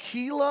love like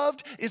He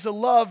loved, is a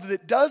love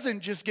that doesn't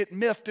just get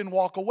miffed and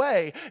walk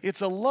away.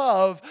 It's a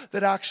love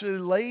that actually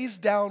lays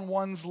down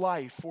one's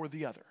life for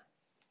the other.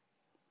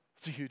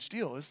 It's a huge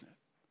deal, isn't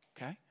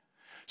it? Okay?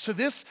 So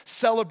this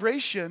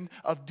celebration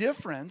of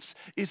difference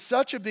is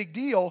such a big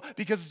deal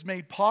because it's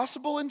made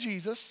possible in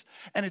Jesus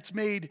and it's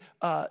made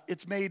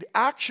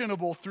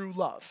actionable through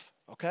love.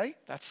 Okay?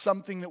 That's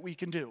something that we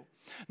can do.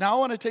 Now I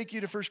want to take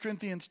you to 1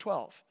 Corinthians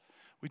 12.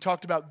 We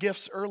talked about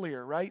gifts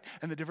earlier, right?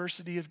 And the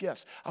diversity of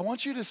gifts. I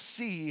want you to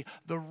see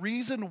the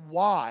reason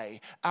why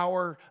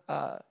our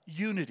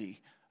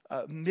unity,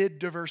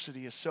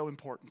 mid-diversity is so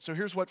important. So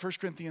here's what 1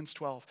 Corinthians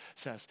 12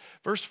 says.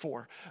 Verse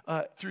 4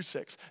 through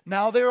 6.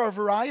 Now there are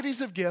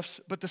varieties of gifts,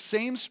 but the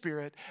same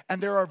Spirit.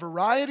 And there are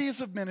varieties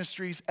of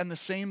ministries and the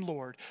same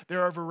Lord.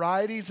 There are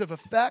varieties of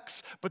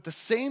effects, but the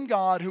same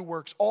God who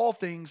works all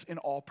things in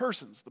all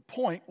persons. The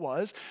point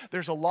was,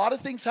 there's a lot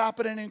of things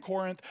happening in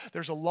Corinth.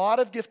 There's a lot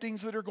of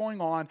giftings that are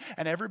going on.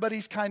 And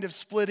everybody's kind of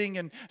splitting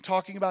and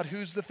talking about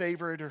who's the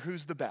favorite or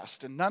who's the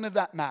best. And none of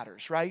that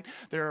matters, right?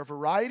 There are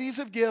varieties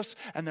of gifts,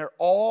 and they're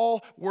all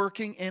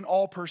working in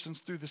all persons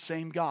through the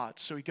same God.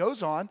 So he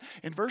goes on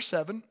in verse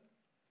 7.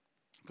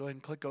 Go ahead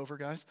and click over,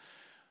 guys.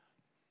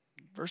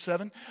 Verse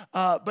 7.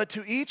 But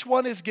to each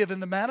one is given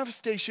the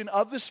manifestation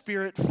of the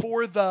Spirit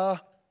for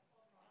the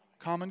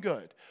common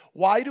good.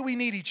 Why do we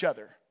need each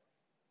other?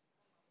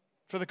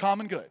 For the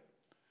common good.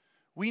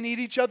 We need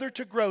each other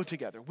to grow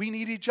together. We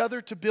need each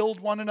other to build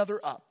one another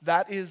up.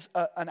 That is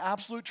an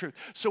absolute truth.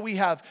 So we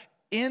have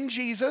in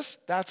Jesus,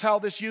 that's how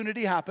this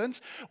unity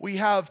happens. We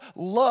have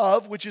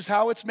love, which is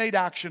how it's made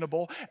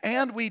actionable,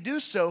 and we do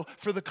so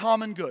for the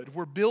common good.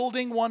 We're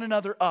building one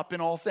another up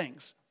in all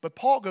things. But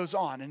Paul goes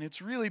on, and it's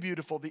really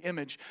beautiful, the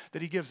image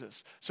that he gives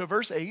us. So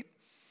verse 8.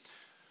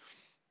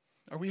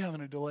 Are we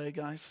having a delay,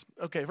 guys?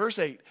 Okay, verse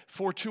 8.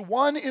 For to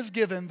one is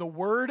given the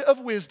word of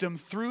wisdom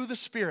through the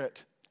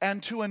Spirit,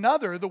 and to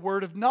another the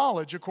word of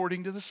knowledge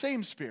according to the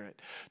same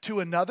Spirit. To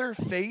another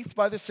faith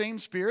by the same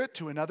Spirit.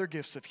 To another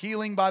gifts of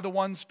healing by the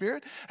one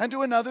Spirit. And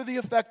to another the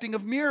effecting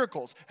of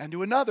miracles. And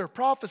to another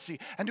prophecy.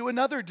 And to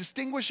another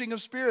distinguishing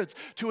of spirits.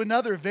 To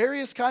another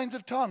various kinds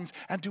of tongues.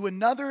 And to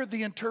another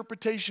the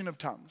interpretation of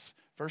tongues.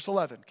 Verse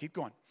 11, keep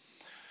going.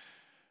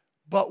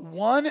 But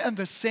one and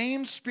the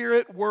same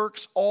Spirit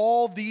works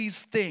all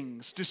these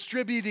things,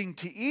 distributing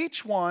to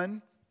each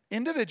one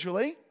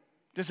individually.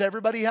 Does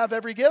everybody have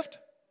every gift?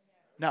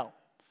 No.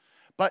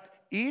 But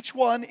each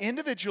one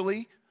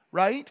individually,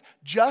 right?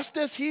 Just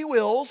as He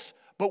wills.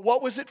 But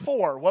what was it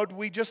for? What did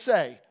we just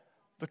say?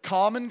 The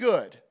common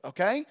good.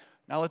 Okay?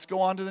 Now let's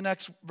go on to the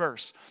next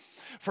verse.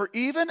 For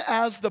even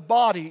as the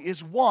body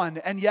is one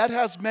and yet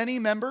has many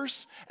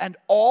members, and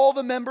all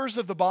the members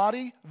of the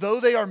body,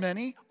 though they are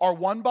many, are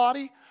one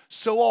body,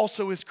 so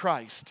also is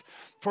Christ.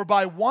 For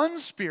by one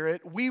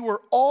Spirit we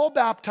were all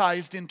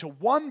baptized into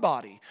one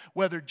body,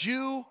 whether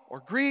Jew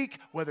or Greek,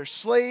 whether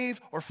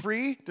slave or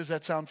free. Does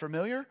that sound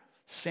familiar?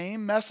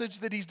 Same message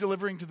that he's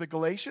delivering to the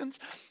Galatians.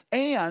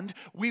 And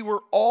we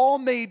were all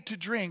made to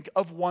drink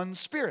of one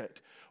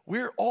Spirit.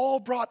 We're all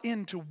brought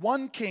into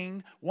one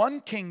King,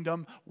 one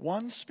kingdom,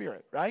 one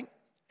Spirit, right?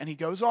 And he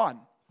goes on.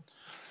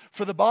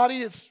 For the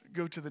body is,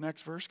 go to the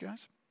next verse,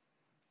 guys.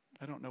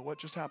 I don't know what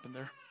just happened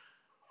there.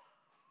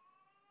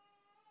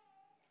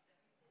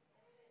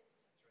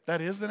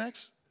 That is the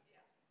next?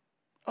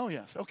 Oh,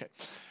 yes, okay.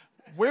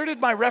 Where did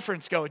my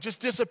reference go? It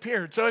just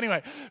disappeared. So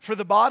anyway, for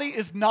the body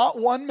is not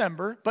one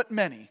member, but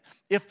many.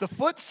 If the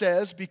foot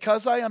says,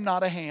 because I am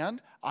not a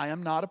hand, I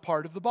am not a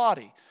part of the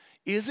body,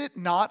 is it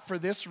not for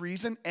this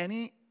reason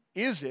any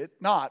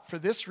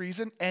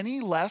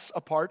less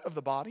a part of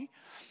the body?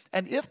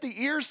 And if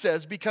the ear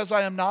says, because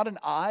I am not an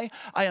eye,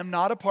 I am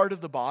not a part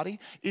of the body,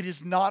 it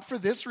is not for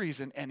this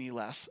reason any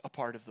less a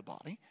part of the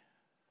body.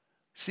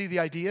 See the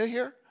idea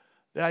here?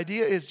 The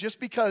idea is just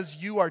because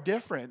you are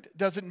different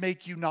doesn't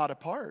make you not a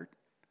part.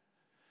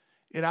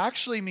 It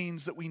actually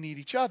means that we need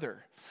each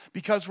other.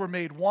 Because we're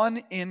made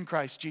one in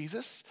Christ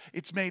Jesus,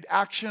 it's made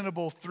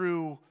actionable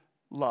through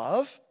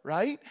love,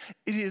 right?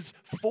 It is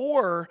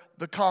for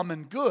the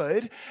common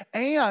good.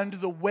 And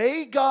the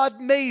way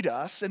God made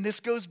us, and this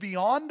goes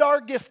beyond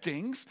our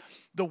giftings,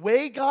 the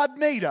way God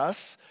made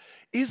us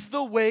is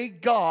the way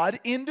God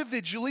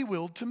individually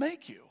willed to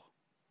make you.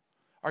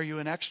 Are you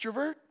an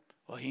extrovert?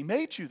 Well, he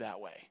made you that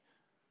way.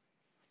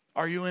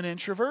 Are you an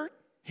introvert?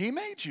 He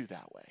made you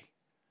that way.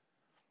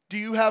 Do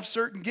you have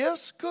certain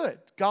gifts? Good.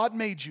 God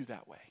made you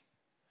that way.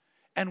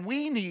 And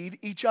we need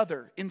each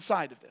other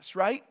inside of this,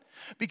 right?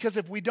 Because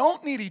if we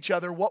don't need each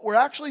other, what we're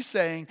actually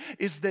saying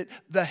is that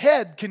the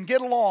head can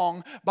get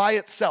along by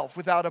itself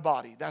without a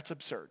body. That's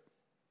absurd.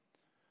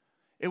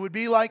 It would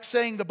be like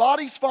saying the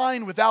body's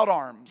fine without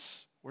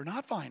arms. We're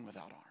not fine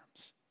without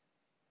arms.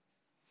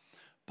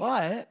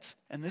 But,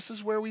 and this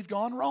is where we've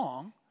gone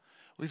wrong,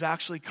 we've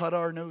actually cut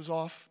our nose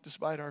off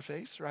despite our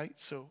face, right?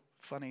 So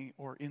funny,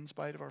 or in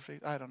spite of our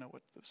face. I don't know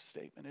what the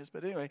statement is.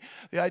 But anyway,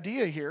 the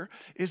idea here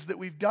is that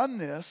we've done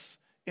this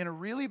in a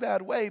really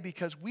bad way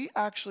because we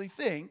actually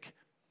think,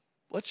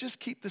 let's just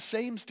keep the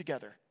sames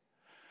together.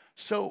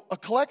 So a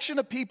collection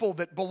of people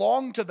that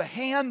belong to the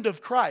hand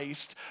of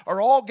Christ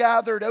are all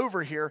gathered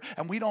over here,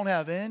 and we don't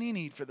have any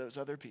need for those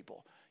other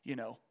people, you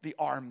know, the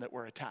arm that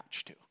we're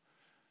attached to.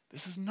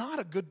 This is not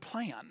a good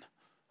plan,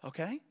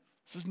 okay?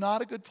 This is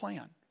not a good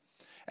plan.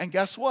 And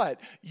guess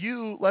what?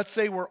 Let's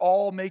say we're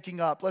all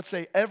making up, let's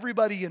say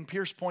everybody in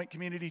Pierce Point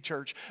Community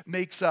Church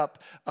makes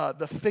up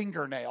the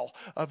fingernail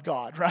of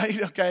God,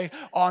 right? Okay,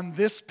 on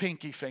this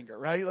pinky finger,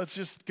 right? Let's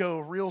just go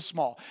real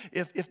small.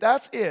 If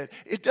that's it,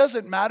 it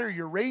doesn't matter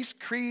your race,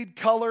 creed,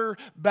 color,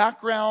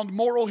 background,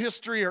 moral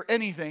history, or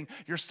anything,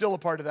 you're still a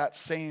part of that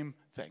same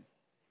thing.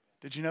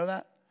 Did you know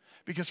that?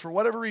 Because for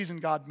whatever reason,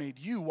 God made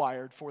you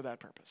wired for that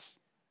purpose.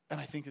 And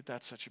I think that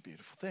that's such a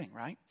beautiful thing,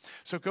 right?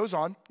 So it goes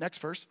on, next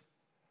verse.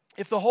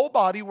 If the whole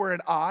body were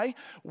an eye,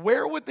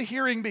 where would the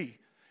hearing be?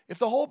 If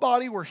the whole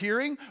body were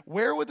hearing,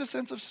 where would the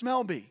sense of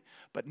smell be?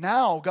 But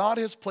now God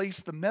has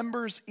placed the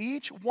members,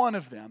 each one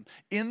of them,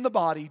 in the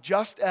body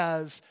just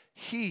as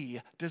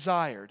he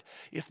desired.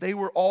 If they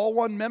were all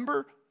one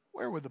member,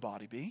 where would the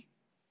body be?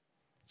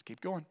 Let's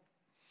keep going.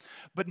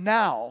 But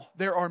now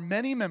there are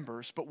many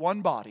members, but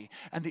one body,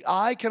 and the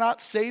eye cannot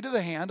say to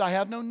the hand, I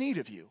have no need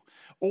of you.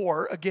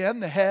 Or, again,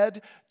 the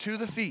head to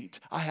the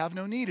feet, I have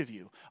no need of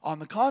you. On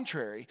the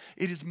contrary,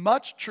 it is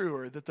much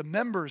truer that the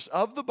members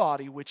of the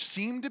body which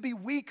seem to be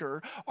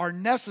weaker are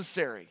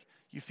necessary.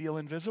 You feel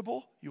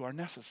invisible? You are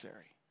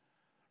necessary,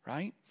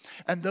 right?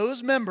 And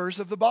those members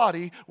of the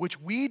body which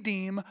we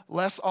deem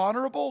less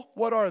honorable,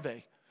 what are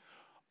they?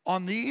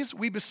 On these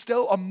we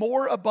bestow a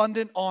more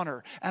abundant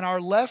honor, and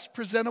our less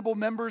presentable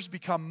members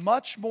become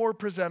much more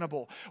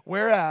presentable,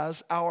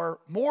 whereas our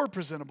more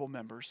presentable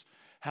members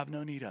have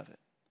no need of it.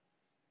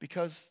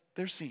 Because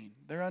they're seen,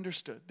 they're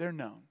understood, they're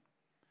known.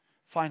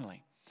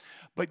 Finally,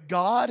 but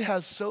God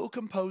has so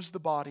composed the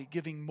body,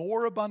 giving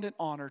more abundant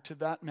honor to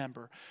that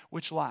member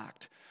which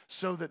lacked,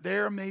 so that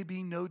there may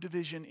be no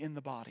division in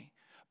the body,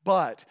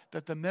 but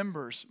that the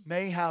members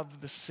may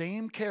have the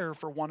same care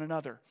for one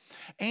another.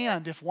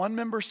 And if one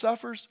member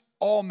suffers,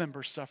 all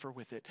members suffer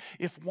with it.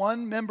 If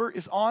one member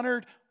is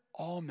honored,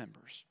 all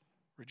members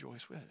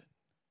rejoice with it.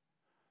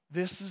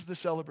 This is the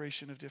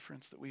celebration of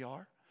difference that we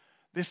are.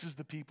 This is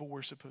the people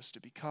we're supposed to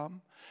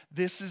become.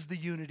 This is the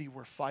unity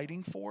we're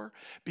fighting for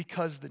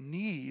because the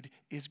need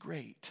is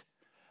great.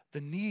 The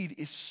need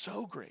is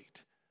so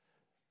great.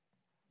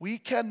 We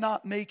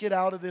cannot make it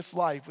out of this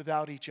life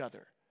without each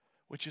other,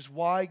 which is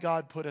why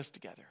God put us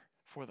together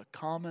for the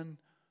common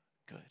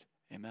good.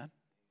 Amen?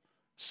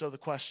 So the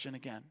question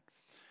again,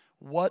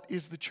 what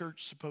is the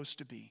church supposed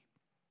to be?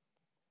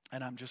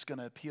 And I'm just going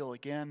to appeal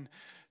again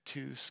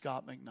to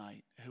Scott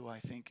McKnight, who I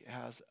think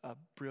has a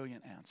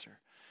brilliant answer.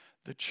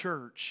 The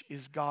church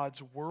is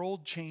God's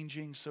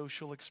world-changing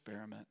social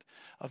experiment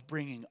of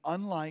bringing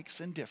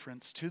unlikes and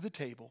difference to the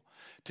table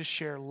to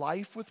share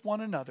life with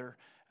one another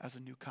as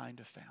a new kind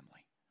of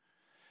family.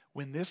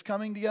 When this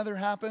coming together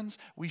happens,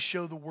 we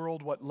show the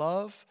world what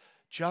love,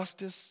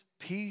 justice,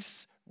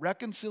 peace,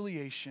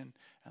 reconciliation,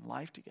 and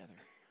life together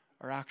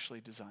are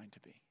actually designed to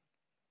be.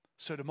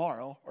 So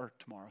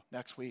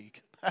next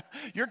week,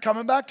 you're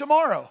coming back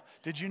tomorrow.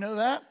 Did you know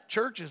that?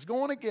 Church is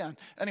going again.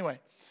 Anyway,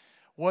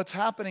 what's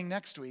happening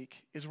next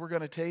week is we're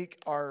going to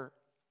take our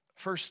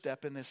first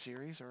step in this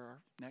series, or our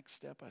next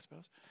step, I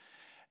suppose,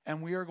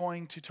 and we are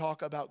going to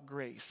talk about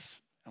grace.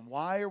 And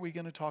why are we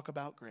going to talk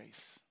about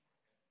grace?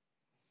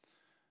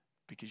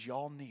 Because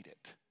y'all need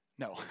it.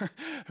 No,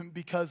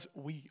 because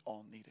we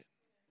all need it.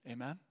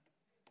 Amen?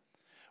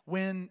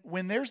 When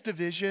there's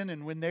division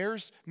and when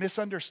there's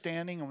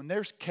misunderstanding and when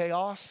there's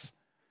chaos,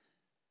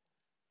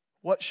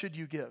 what should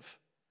you give?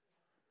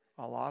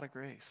 A lot of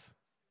grace.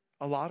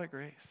 A lot of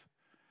grace.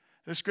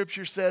 The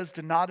scripture says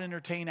to not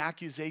entertain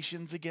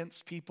accusations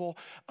against people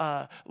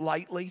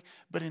lightly,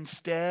 but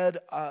instead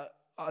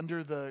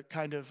under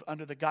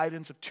the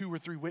guidance of 2 or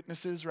 3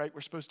 witnesses, right?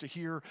 We're supposed to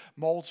hear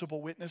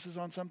multiple witnesses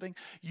on something.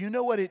 You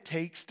know what it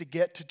takes to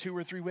get to 2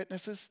 or 3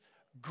 witnesses?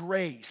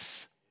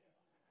 Grace.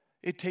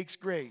 It takes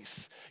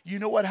grace. You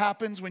know what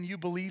happens when you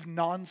believe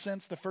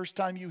nonsense the first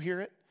time you hear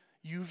it?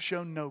 You've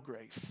shown no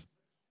grace.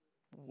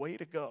 Way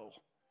to go,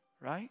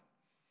 right?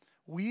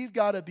 We've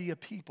got to be a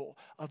people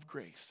of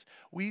grace.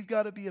 We've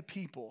got to be a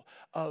people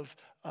of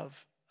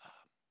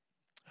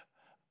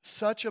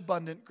such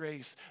abundant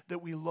grace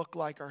that we look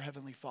like our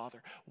Heavenly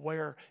Father,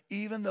 where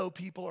even though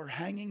people are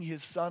hanging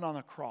His Son on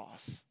a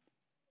cross,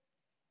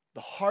 the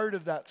heart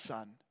of that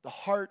Son, the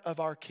heart of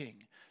our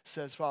King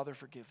says, Father,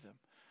 forgive them,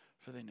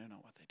 for they know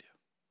not what they do.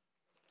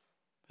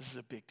 This is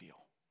a big deal,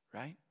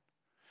 right?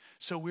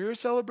 So we're a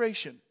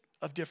celebration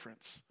of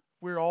difference.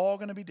 We're all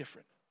going to be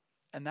different.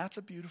 And that's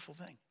a beautiful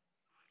thing.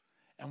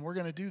 And we're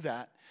going to do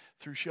that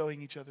through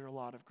showing each other a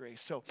lot of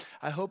grace. So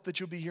I hope that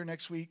you'll be here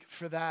next week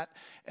for that.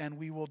 And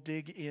we will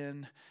dig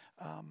in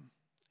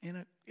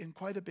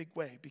quite a big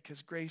way,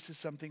 because grace is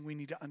something we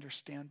need to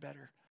understand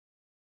better.